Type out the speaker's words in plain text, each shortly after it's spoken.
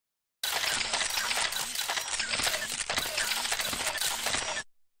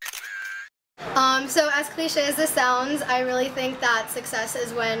So as cliche as this sounds, I really think that success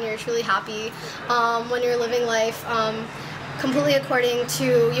is when you're truly happy, when you're living life completely according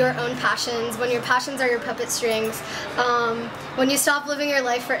to your own passions, when your passions are your puppet strings, when you stop living your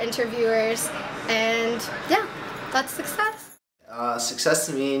life for interviewers, and yeah, that's success. Success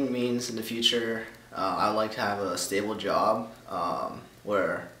to me means in the future I'd like to have a stable job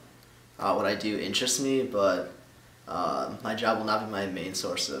where what I do interests me, but my job will not be my main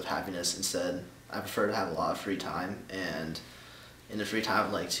source of happiness. Instead, I prefer to have a lot of free time, and in the free time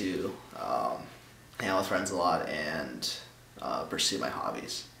I'd like to hang out with friends a lot and pursue my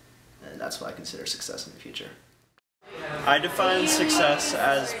hobbies, and that's what I consider success in the future. I define success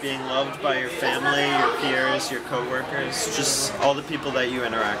as being loved by your family, your peers, your co-workers, just all the people that you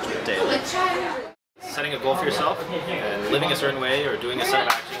interact with daily. Setting a goal for yourself and living a certain way or doing a set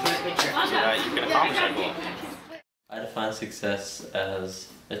of actions so that you can accomplish that goal. I define success as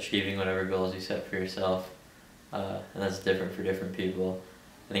achieving whatever goals you set for yourself, and that's different for different people.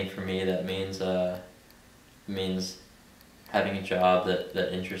 I think for me that means having a job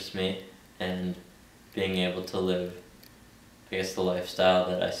that interests me and being able to live, I guess, the lifestyle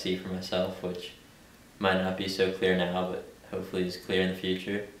that I see for myself, which might not be so clear now, but hopefully is clear in the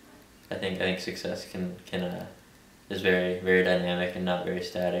future. I think success is very dynamic and not very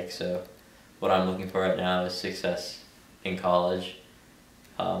static. So what I'm looking for right now is success in college,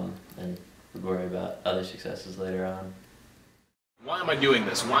 and would worry about other successes later on. Why am I doing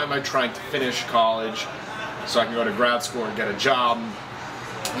this? Why am I trying to finish college so I can go to grad school and get a job?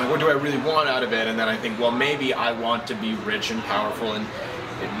 I'm like, what do I really want out of it? And then I think, well, maybe I want to be rich and powerful and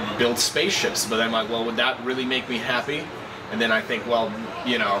build spaceships. But then I'm like, well, would that really make me happy? And then I think, well,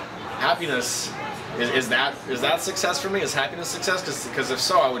 you know, happiness, is that success for me? Is happiness success? Because if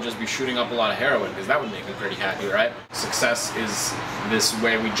so, I would just be shooting up a lot of heroin, because that would make me pretty happy, right? Success is this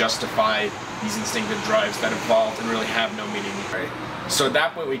way we justify these instinctive drives that evolved and really have no meaning, right? So at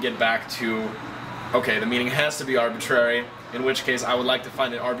that point we get back to, okay, the meaning has to be arbitrary, in which case I would like to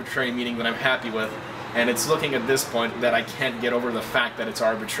find an arbitrary meaning that I'm happy with, and it's looking at this point that I can't get over the fact that it's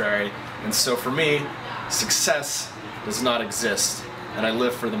arbitrary. And so for me, success does not exist, and I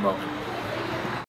live for the moment.